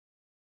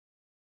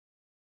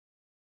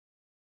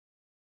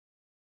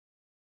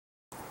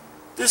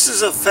This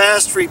is a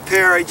fast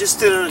repair. I just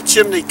did a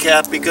chimney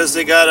cap because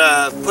they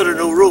gotta put a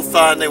new roof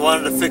on. They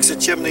wanted to fix a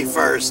chimney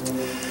first.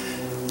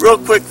 Real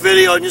quick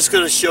video. I'm just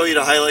going to show you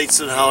the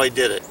highlights and how I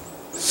did it.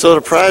 So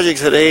the project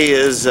today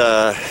is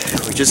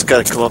we just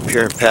got to come up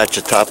here and patch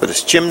the top of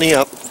this chimney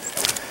up.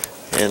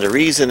 And the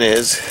reason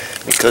is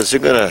because they're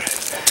going to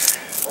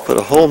put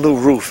a whole new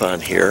roof on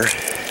here.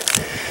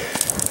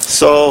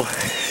 So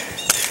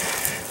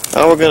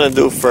all we're going to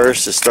do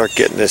first is start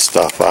getting this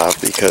stuff off,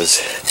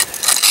 because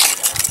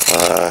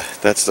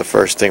that's the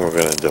first thing we're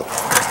going to do.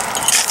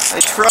 I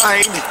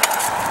tried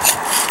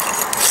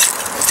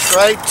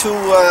to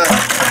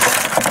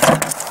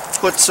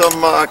put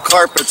some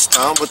carpets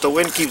down, but the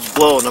wind keeps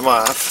blowing them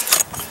off.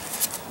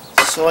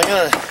 So I'm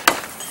going to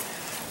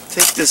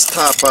take this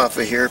top off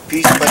of here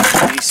piece by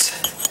piece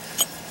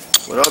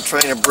without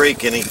trying to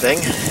break anything.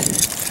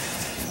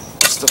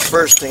 That's the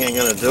first thing I'm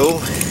going to do.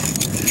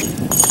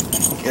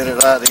 Get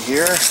it out of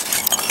here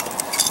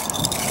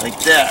like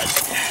that.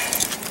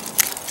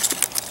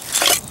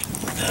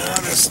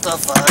 All this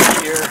stuff out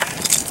of here.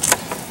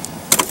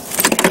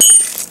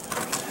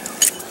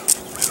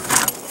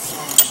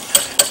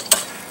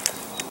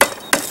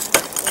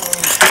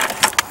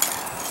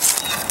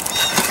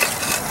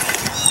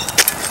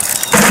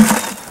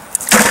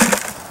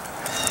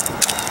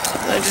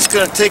 I'm just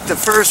going to take the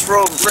first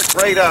row of brick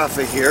right off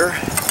of here.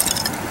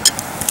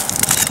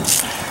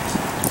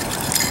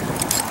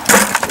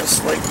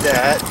 Just like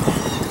that.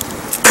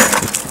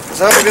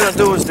 Because all we're going to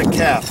do is the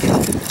cap.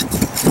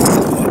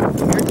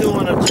 If you're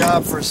doing a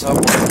job for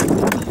someone, I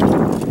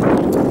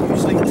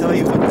usually tell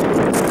you what to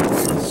do.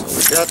 So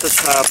we got the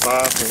top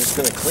off. I'm just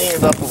going to clean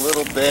it up a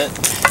little bit.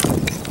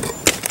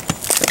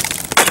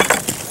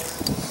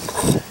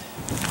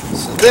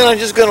 So then I'm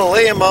just going to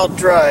lay them out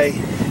dry,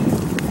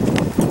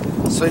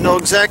 so I know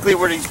exactly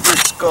where these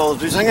bricks go.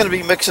 Because I'm going to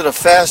be mixing a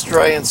fast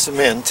dry and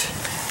cement,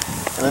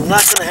 and I'm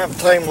not going to have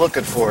time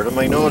looking for them,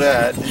 I know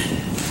that.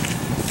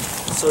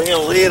 So I'm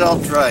going to lay it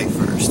out dry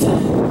first.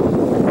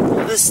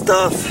 Now this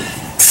stuff,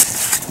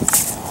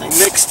 I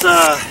mixed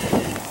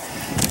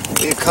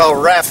what you call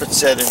rapid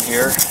set in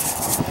here.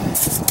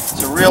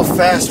 It's a real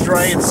fast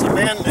dry and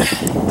cement,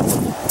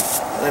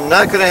 and I'm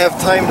not going to have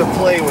time to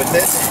play with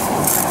it.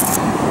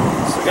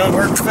 So I'm going to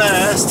work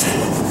fast,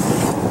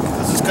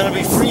 because it's going to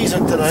be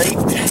freezing tonight.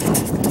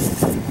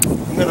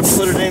 I'm going to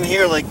put it in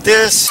here like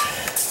this.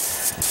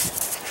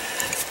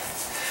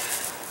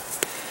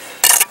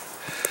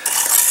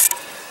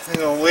 I'm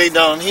going to way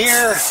down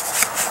here,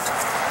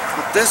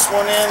 put this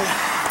one in.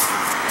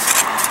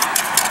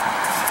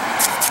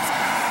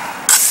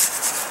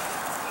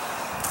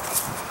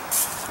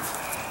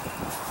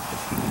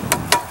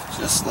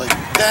 Just like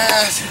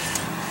that.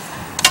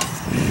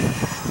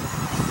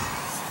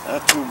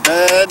 Not too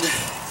bad.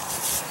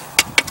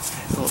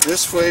 Go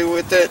this way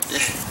with it.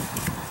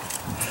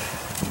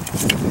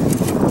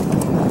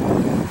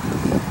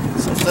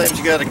 Sometimes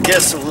you gotta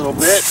guess a little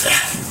bit.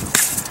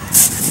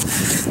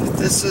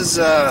 This is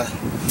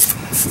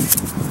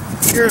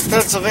here in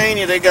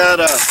Pennsylvania, they got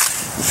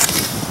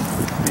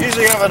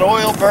usually have an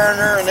oil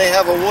burner, and they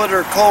have a wood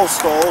or coal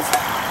stove.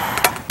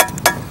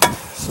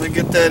 So we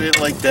get that in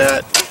like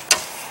that.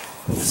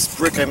 This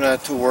brick I'm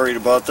not too worried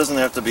about. It doesn't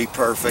have to be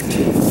perfect.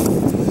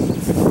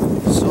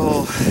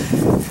 So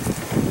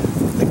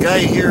the guy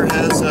here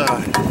has a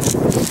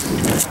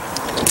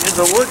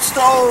wood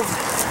stove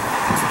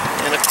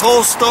and a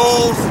coal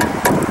stove,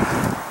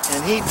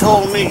 and he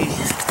told me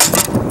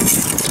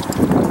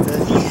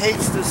that he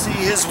hates to see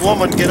his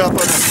woman get up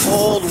on a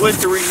cold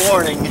wintry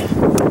morning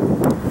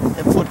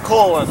and put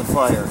coal on the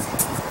fire.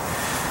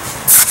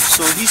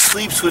 So he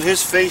sleeps with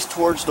his face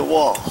towards the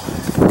wall.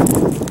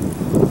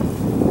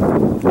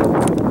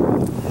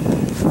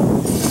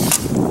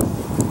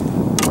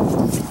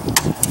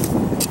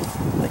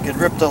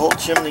 Rip the whole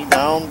chimney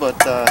down, but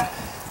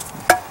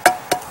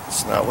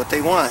it's not what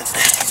they want. They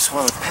just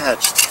want it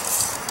patched,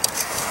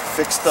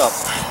 fixed up.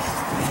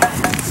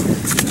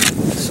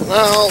 So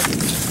now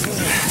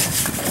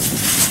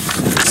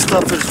this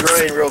stuff is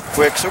drying real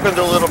quick, so we're going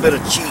to do a little bit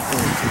of cheating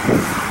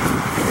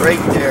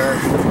right there.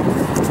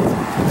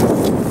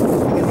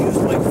 I'm going to use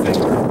my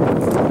finger,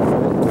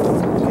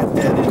 get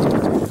that in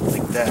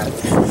like that.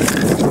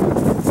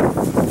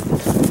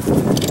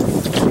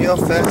 See how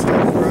fast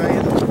it's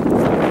drying?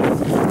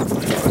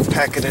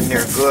 Pack it in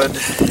there good.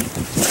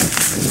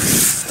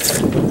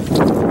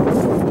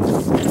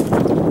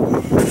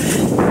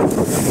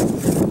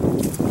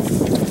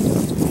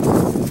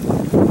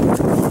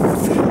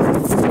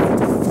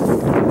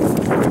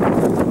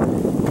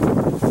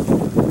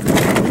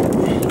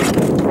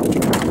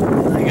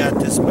 I got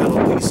this metal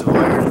piece of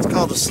iron. It's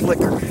called a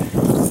slicker.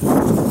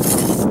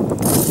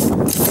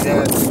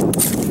 Yeah,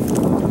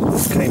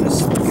 kind of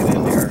slick it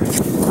in there.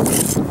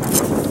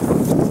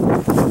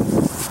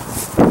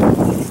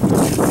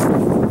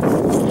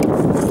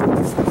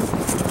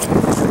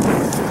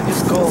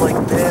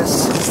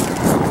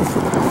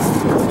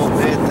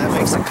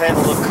 Kind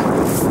of look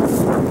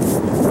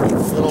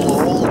a little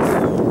old.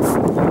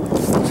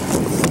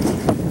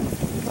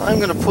 I'm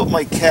going to put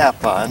my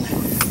cap on.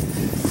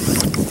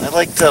 I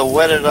like to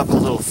wet it up a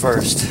little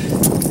first.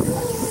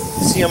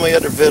 See on my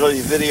other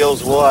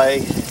videos why.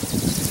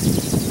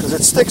 Because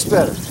it sticks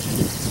better.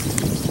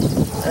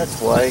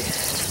 That's why.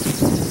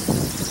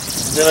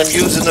 Then I'm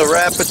using the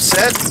rapid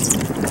set.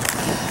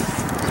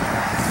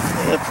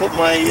 I'm going to put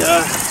my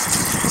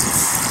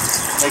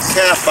my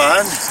cap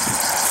on.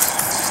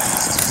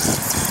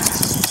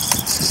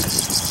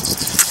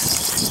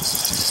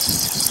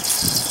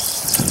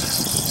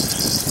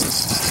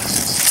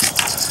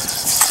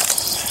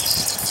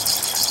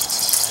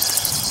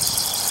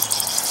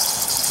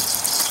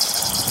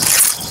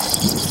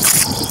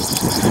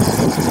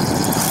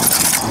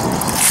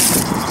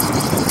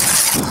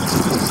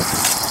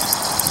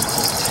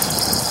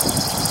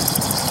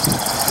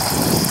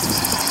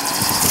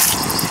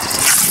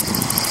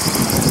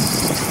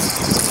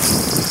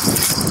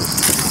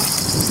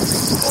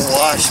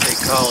 Wash, they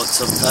call it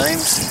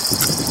sometimes.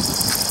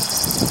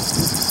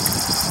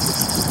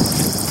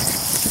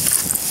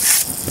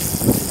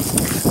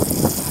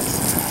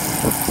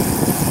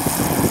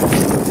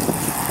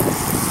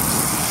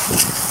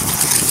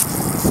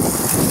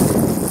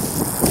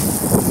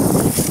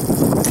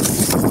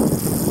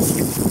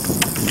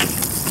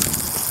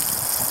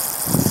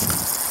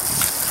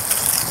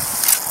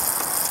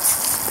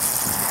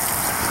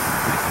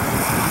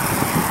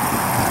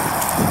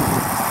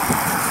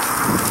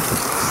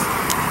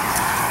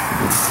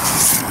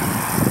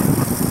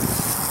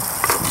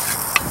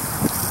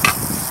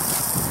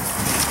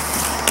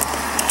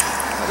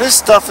 This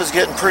stuff is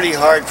getting pretty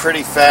hard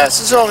pretty fast.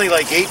 This is only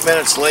like 8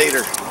 minutes later.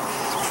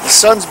 The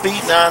sun's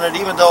beating on it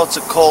even though it's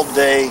a cold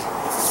day.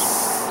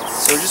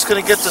 So we're just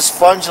going to get the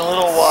sponge a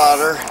little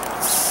water,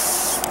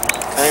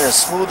 kind of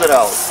smooth it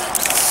out.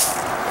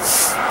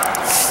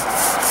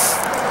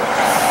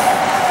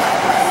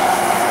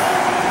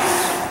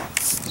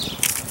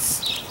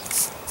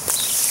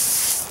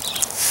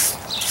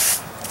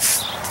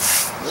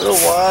 A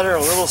little water,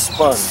 a little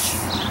sponge.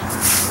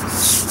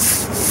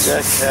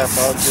 That cap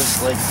out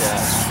just like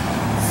that.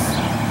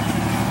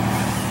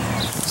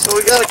 So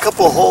we got a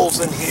couple holes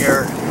in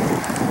here.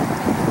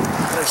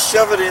 I'm going to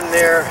shove it in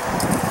there,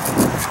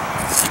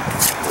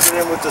 put it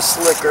in with the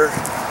slicker.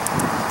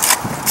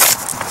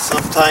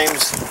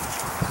 Sometimes I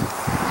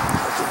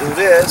have to do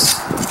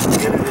this,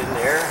 get it in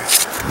there,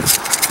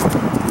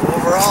 go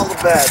over all the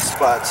bad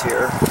spots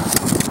here.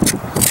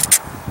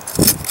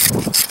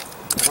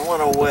 I don't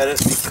want to wet it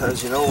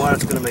because you know what,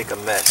 it's going to make a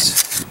mess.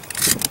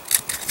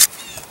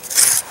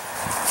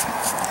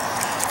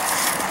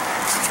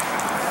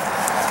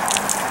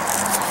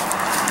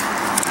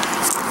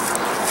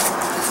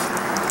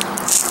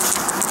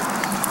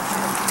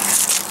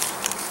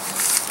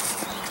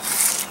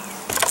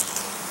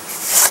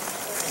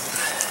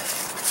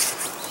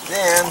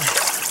 Then,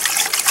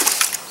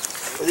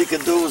 what you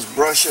can do is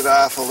brush it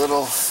off a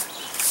little,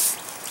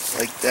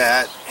 like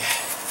that.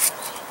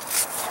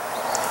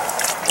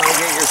 When you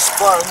get your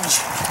sponge,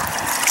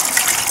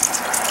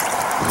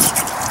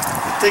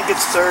 if you think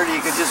it's dirty, you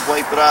can just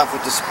wipe it off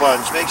with the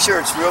sponge. Make sure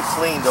it's real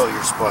clean though,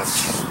 your sponge.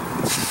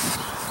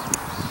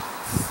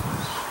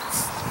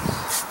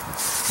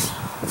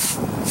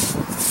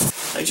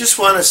 I just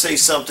want to say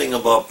something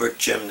about brick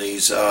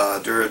chimneys.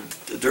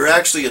 They're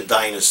actually a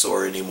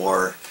dinosaur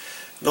anymore.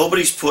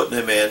 Nobody's putting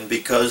them in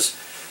because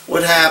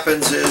what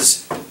happens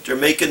is they're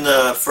making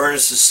the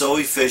furnaces so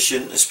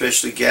efficient,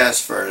 especially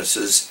gas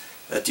furnaces,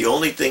 that the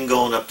only thing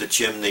going up the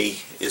chimney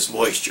is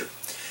moisture.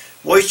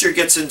 Moisture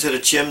gets into the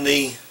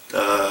chimney,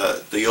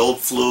 the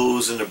old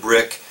flues and the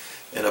brick,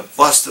 and it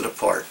busts it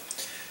apart.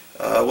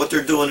 What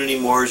they're doing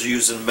anymore is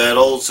using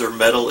metals or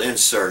metal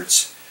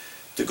inserts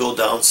to go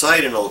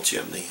downside an old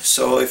chimney.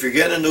 So if you're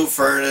getting a new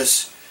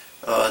furnace,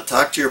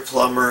 talk to your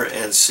plumber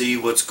and see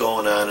what's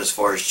going on as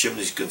far as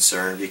chimneys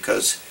concerned,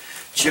 because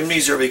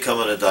chimneys are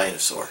becoming a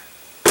dinosaur.